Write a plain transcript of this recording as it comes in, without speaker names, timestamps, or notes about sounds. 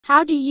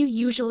How do you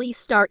usually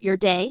start your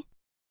day?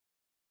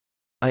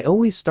 I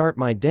always start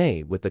my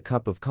day with a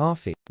cup of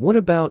coffee. What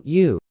about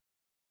you?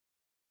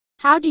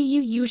 How do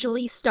you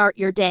usually start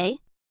your day?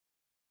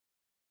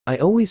 I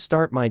always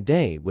start my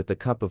day with a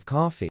cup of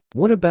coffee.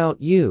 What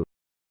about you?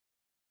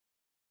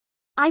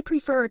 I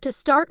prefer to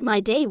start my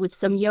day with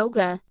some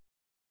yoga.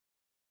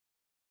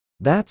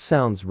 That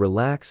sounds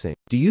relaxing.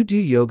 Do you do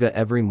yoga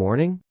every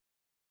morning?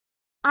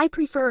 I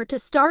prefer to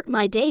start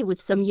my day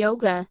with some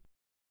yoga.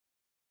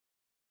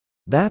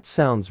 That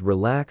sounds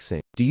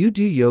relaxing. Do you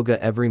do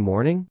yoga every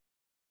morning?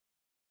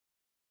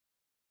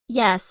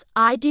 Yes,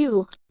 I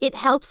do. It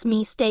helps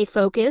me stay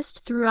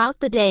focused throughout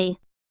the day.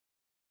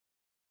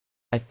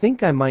 I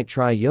think I might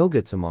try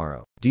yoga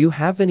tomorrow. Do you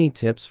have any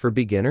tips for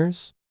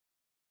beginners?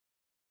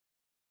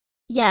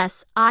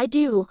 Yes, I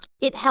do.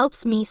 It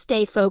helps me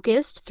stay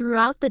focused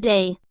throughout the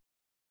day.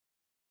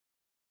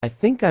 I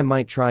think I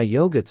might try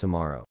yoga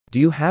tomorrow. Do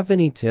you have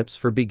any tips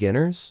for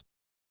beginners?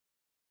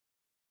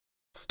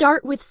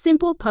 Start with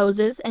simple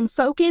poses and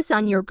focus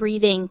on your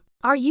breathing.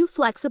 Are you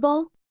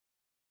flexible?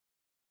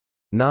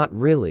 Not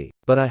really,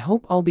 but I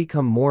hope I'll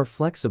become more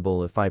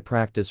flexible if I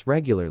practice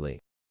regularly.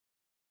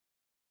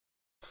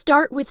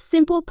 Start with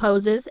simple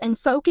poses and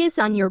focus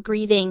on your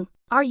breathing.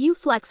 Are you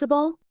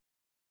flexible?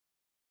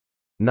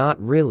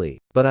 Not really,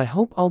 but I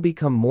hope I'll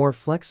become more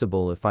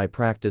flexible if I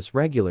practice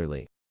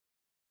regularly.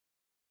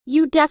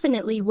 You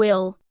definitely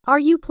will. Are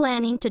you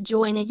planning to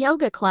join a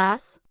yoga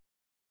class?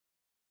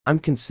 I'm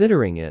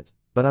considering it,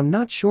 but I'm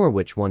not sure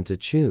which one to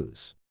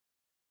choose.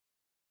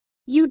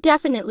 You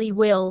definitely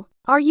will.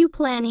 Are you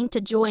planning to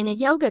join a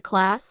yoga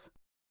class?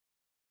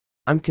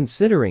 I'm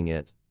considering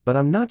it, but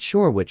I'm not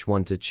sure which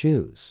one to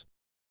choose.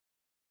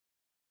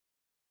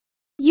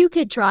 You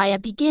could try a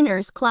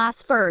beginner's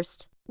class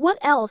first. What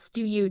else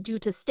do you do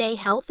to stay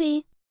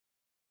healthy?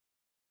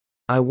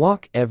 I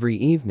walk every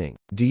evening.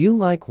 Do you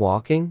like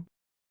walking?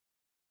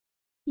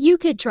 You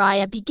could try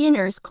a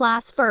beginner's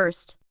class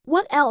first.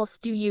 What else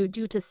do you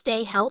do to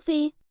stay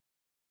healthy?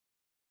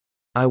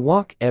 I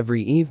walk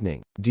every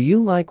evening. Do you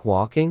like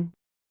walking?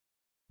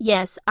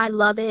 Yes, I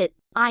love it.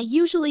 I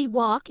usually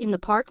walk in the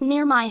park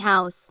near my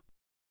house.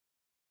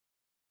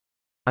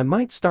 I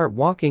might start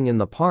walking in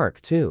the park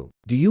too.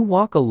 Do you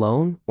walk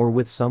alone or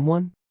with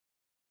someone?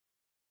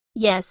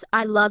 Yes,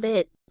 I love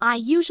it. I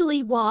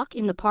usually walk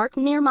in the park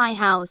near my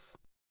house.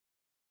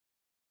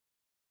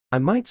 I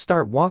might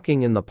start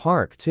walking in the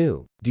park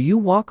too. Do you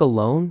walk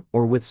alone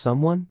or with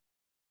someone?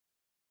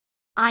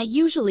 I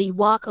usually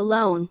walk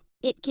alone.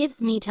 It gives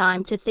me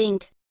time to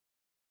think.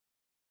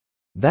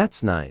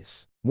 That's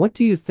nice. What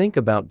do you think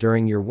about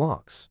during your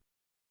walks?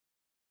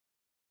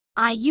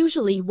 I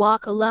usually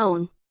walk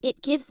alone.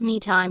 It gives me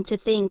time to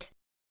think.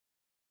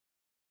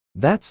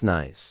 That's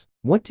nice.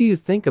 What do you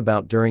think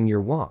about during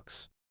your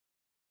walks?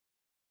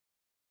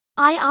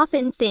 I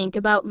often think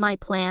about my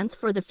plans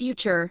for the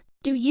future.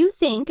 Do you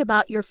think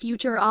about your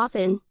future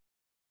often?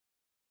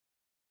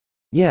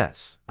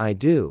 Yes, I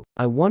do.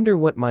 I wonder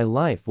what my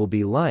life will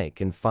be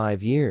like in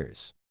 5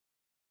 years.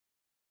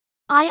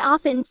 I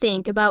often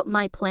think about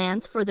my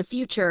plans for the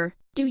future.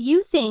 Do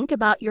you think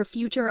about your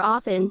future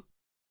often?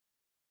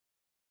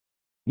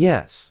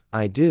 Yes,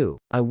 I do.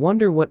 I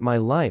wonder what my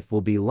life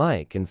will be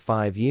like in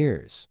 5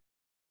 years.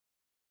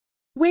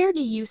 Where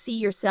do you see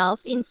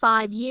yourself in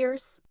 5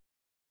 years?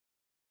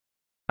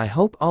 I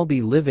hope I'll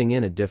be living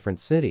in a different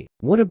city.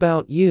 What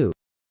about you?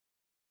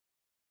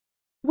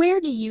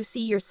 Where do you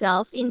see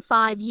yourself in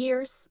 5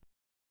 years?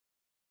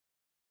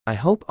 I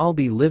hope I'll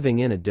be living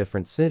in a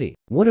different city.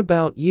 What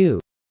about you?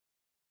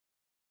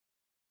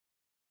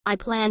 I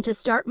plan to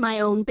start my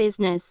own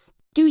business.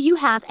 Do you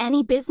have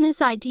any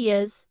business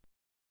ideas?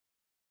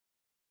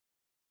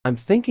 I'm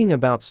thinking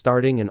about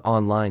starting an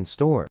online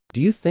store.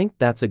 Do you think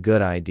that's a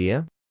good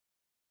idea?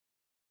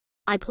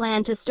 I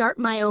plan to start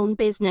my own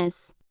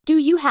business. Do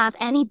you have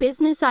any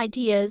business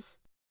ideas?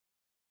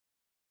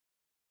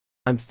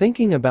 I'm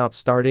thinking about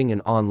starting an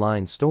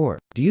online store.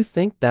 Do you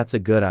think that's a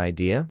good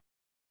idea?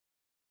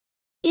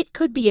 It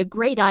could be a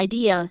great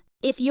idea.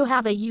 If you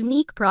have a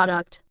unique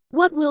product,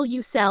 what will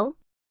you sell?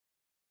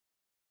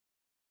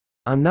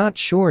 I'm not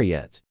sure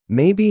yet.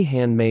 Maybe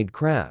handmade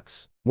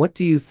crafts. What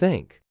do you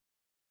think?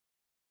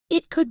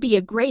 It could be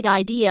a great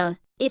idea.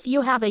 If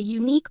you have a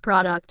unique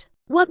product,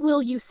 what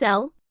will you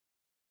sell?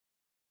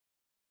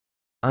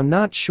 I'm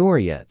not sure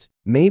yet.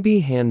 Maybe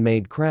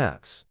handmade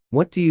crafts.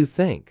 What do you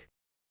think?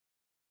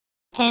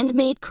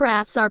 Handmade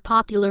crafts are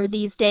popular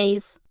these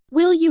days.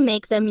 Will you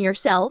make them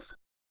yourself?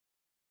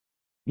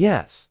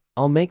 Yes,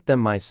 I'll make them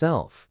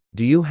myself.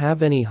 Do you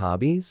have any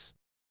hobbies?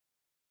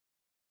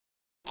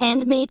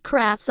 Handmade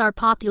crafts are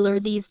popular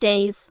these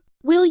days.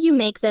 Will you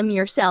make them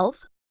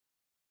yourself?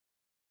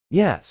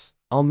 Yes,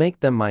 I'll make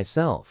them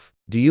myself.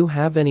 Do you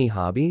have any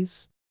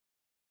hobbies?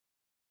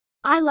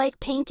 I like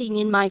painting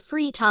in my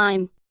free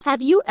time.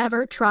 Have you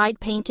ever tried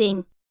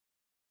painting?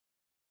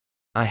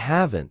 I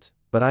haven't,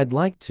 but I'd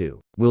like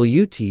to. Will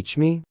you teach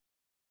me?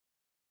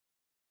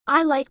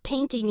 I like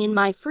painting in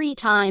my free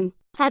time.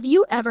 Have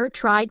you ever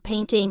tried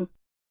painting?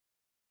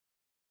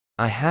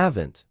 I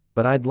haven't,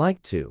 but I'd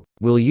like to.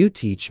 Will you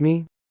teach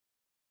me?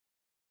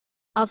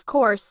 Of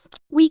course.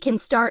 We can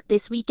start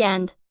this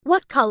weekend.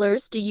 What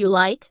colors do you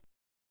like?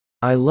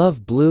 I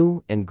love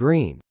blue and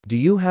green. Do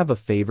you have a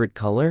favorite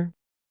color?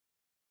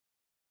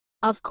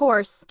 Of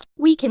course.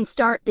 We can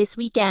start this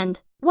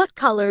weekend. What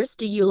colors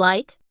do you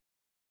like?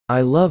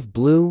 I love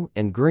blue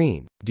and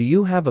green. Do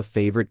you have a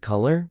favorite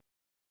color?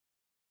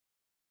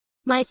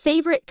 My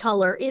favorite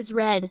color is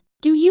red.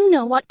 Do you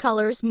know what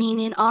colors mean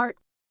in art?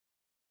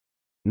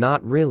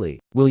 Not really.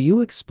 Will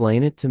you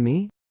explain it to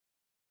me?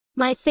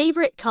 My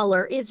favorite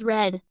color is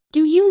red.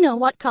 Do you know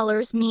what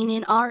colors mean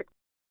in art?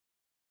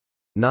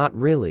 Not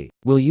really.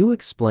 Will you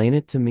explain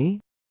it to me?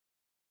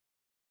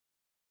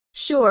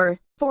 Sure.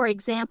 For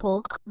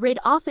example, red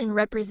often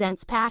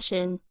represents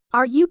passion.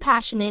 Are you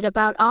passionate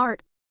about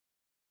art?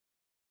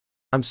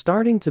 I'm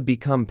starting to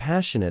become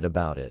passionate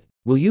about it.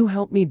 Will you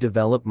help me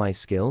develop my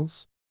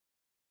skills?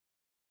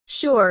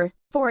 Sure.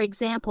 For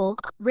example,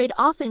 red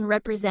often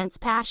represents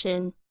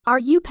passion. Are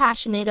you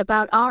passionate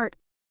about art?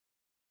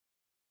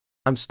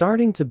 I'm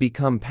starting to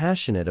become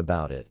passionate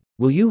about it.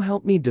 Will you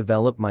help me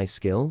develop my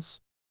skills?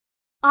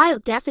 I'll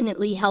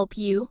definitely help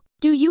you.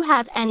 Do you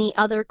have any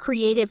other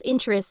creative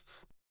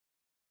interests?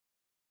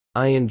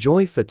 I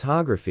enjoy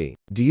photography.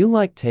 Do you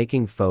like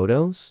taking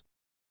photos?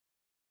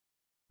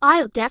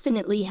 I'll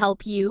definitely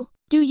help you.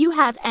 Do you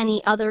have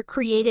any other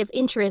creative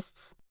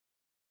interests?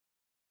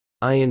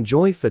 I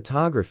enjoy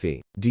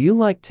photography. Do you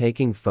like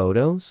taking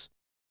photos?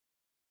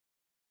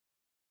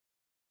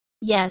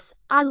 Yes,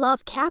 I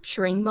love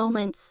capturing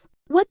moments.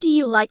 What do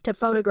you like to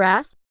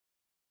photograph?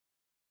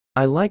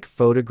 I like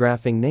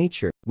photographing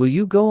nature. Will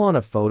you go on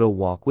a photo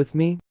walk with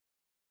me?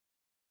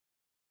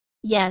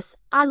 Yes,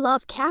 I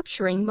love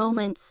capturing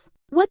moments.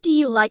 What do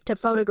you like to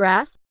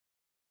photograph?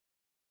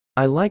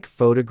 I like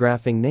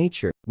photographing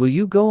nature. Will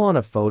you go on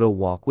a photo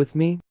walk with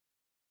me?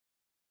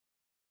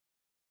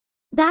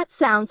 That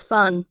sounds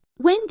fun.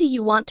 When do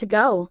you want to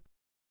go?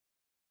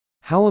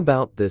 How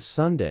about this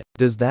Sunday?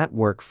 Does that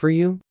work for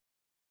you?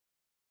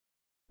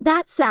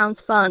 That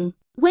sounds fun.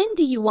 When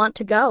do you want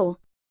to go?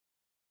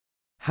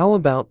 How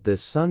about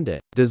this Sunday?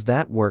 Does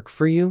that work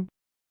for you?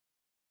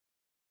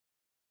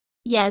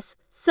 Yes,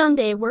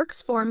 Sunday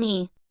works for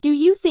me. Do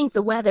you think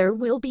the weather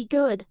will be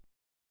good?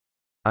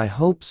 I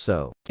hope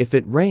so. If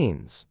it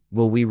rains,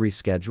 will we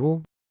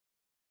reschedule?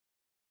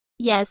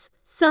 Yes,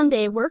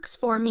 Sunday works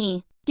for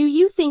me. Do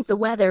you think the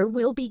weather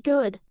will be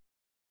good?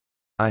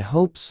 I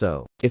hope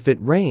so. If it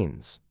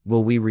rains,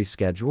 will we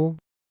reschedule?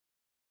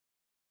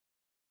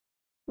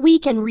 We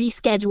can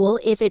reschedule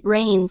if it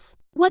rains.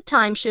 What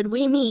time should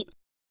we meet?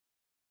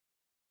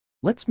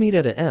 Let's meet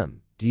at a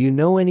M. Do you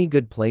know any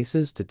good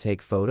places to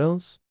take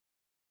photos?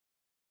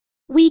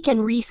 We can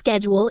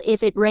reschedule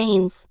if it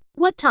rains.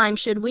 What time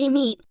should we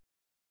meet?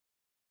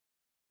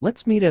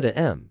 Let's meet at a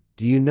M.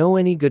 Do you know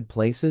any good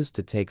places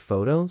to take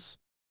photos?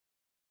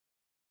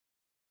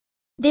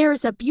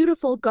 There's a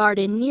beautiful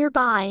garden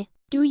nearby.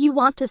 Do you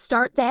want to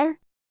start there?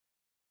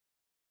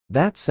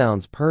 That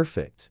sounds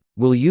perfect.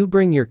 Will you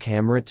bring your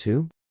camera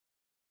too?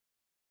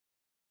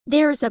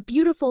 There's a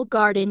beautiful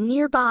garden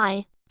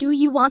nearby. Do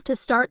you want to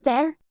start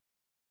there?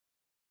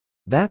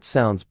 That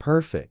sounds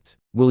perfect.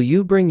 Will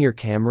you bring your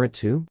camera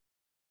too?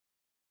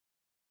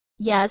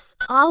 Yes,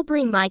 I'll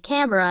bring my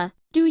camera.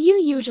 Do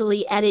you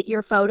usually edit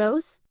your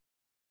photos?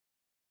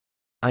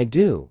 I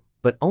do,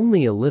 but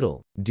only a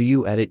little. Do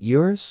you edit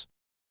yours?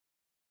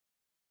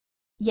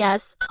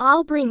 Yes,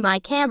 I'll bring my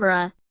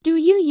camera. Do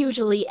you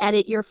usually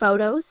edit your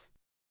photos?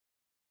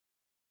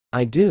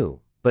 I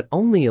do, but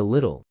only a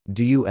little.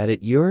 Do you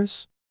edit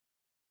yours?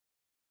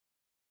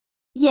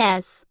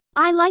 Yes,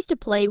 I like to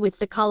play with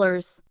the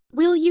colors.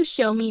 Will you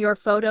show me your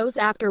photos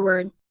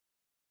afterward?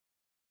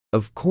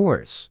 Of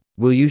course.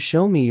 Will you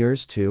show me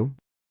yours too?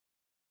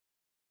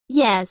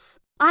 Yes,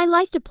 I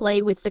like to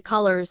play with the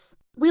colors.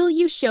 Will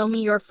you show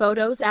me your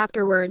photos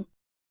afterward?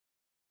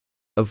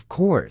 Of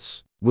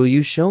course. Will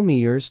you show me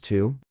yours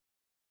too?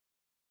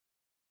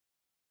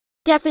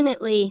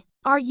 Definitely.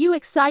 Are you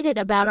excited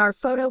about our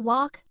photo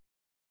walk?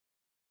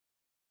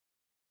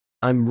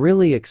 I'm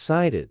really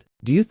excited.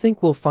 Do you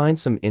think we'll find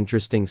some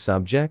interesting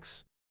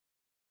subjects?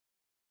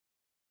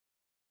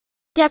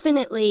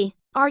 Definitely.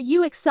 Are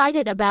you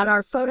excited about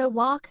our photo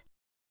walk?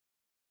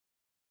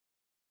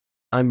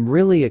 I'm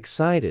really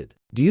excited.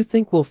 Do you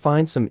think we'll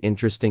find some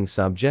interesting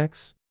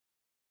subjects?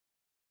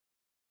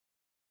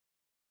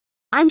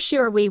 I'm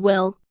sure we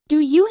will. Do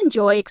you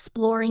enjoy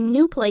exploring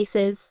new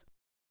places?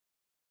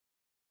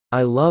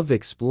 I love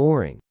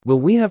exploring. Will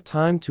we have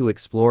time to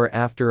explore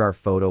after our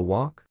photo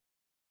walk?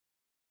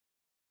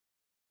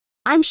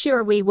 I'm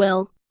sure we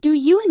will. Do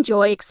you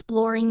enjoy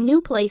exploring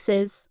new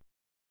places?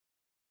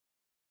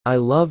 I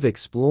love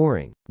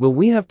exploring. Will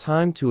we have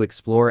time to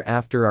explore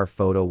after our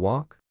photo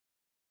walk?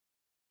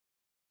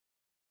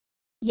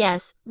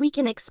 Yes, we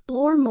can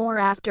explore more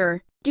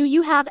after. Do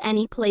you have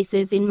any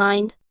places in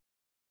mind?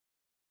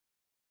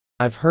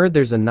 I've heard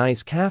there's a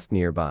nice cafe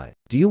nearby.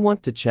 Do you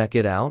want to check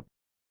it out?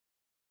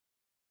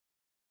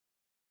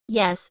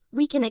 Yes,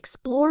 we can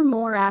explore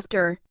more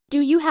after. Do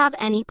you have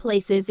any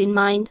places in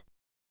mind?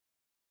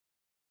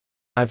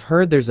 I've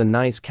heard there's a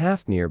nice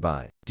cafe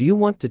nearby. Do you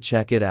want to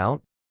check it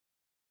out?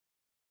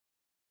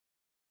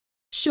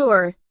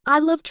 Sure, I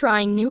love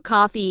trying new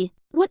coffee.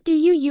 What do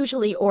you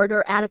usually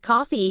order at a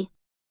coffee?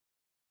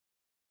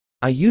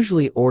 I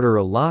usually order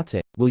a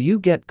latte. Will you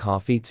get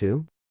coffee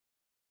too?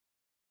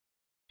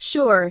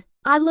 Sure,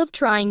 I love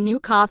trying new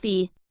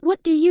coffee.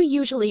 What do you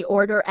usually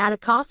order at a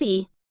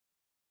coffee?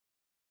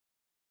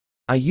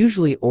 I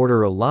usually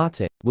order a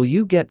latte. Will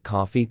you get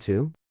coffee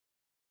too?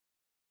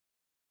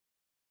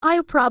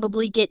 I'll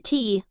probably get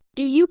tea.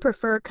 Do you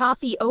prefer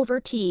coffee over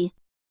tea?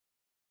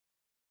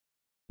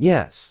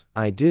 Yes,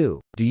 I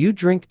do. Do you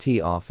drink tea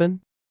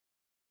often?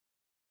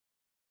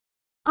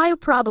 I'll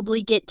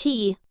probably get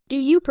tea. Do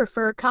you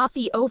prefer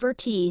coffee over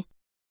tea?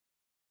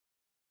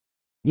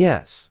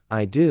 Yes,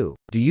 I do.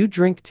 Do you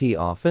drink tea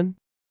often?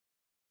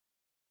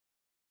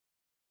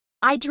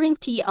 I drink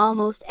tea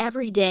almost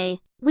every day.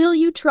 Will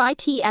you try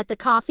tea at the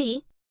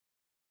coffee?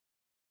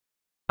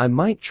 I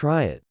might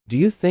try it. Do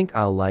you think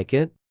I'll like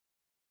it?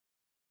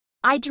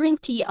 I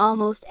drink tea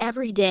almost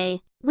every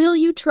day. Will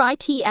you try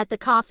tea at the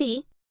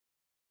coffee?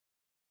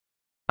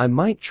 I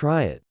might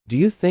try it. Do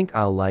you think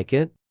I'll like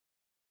it?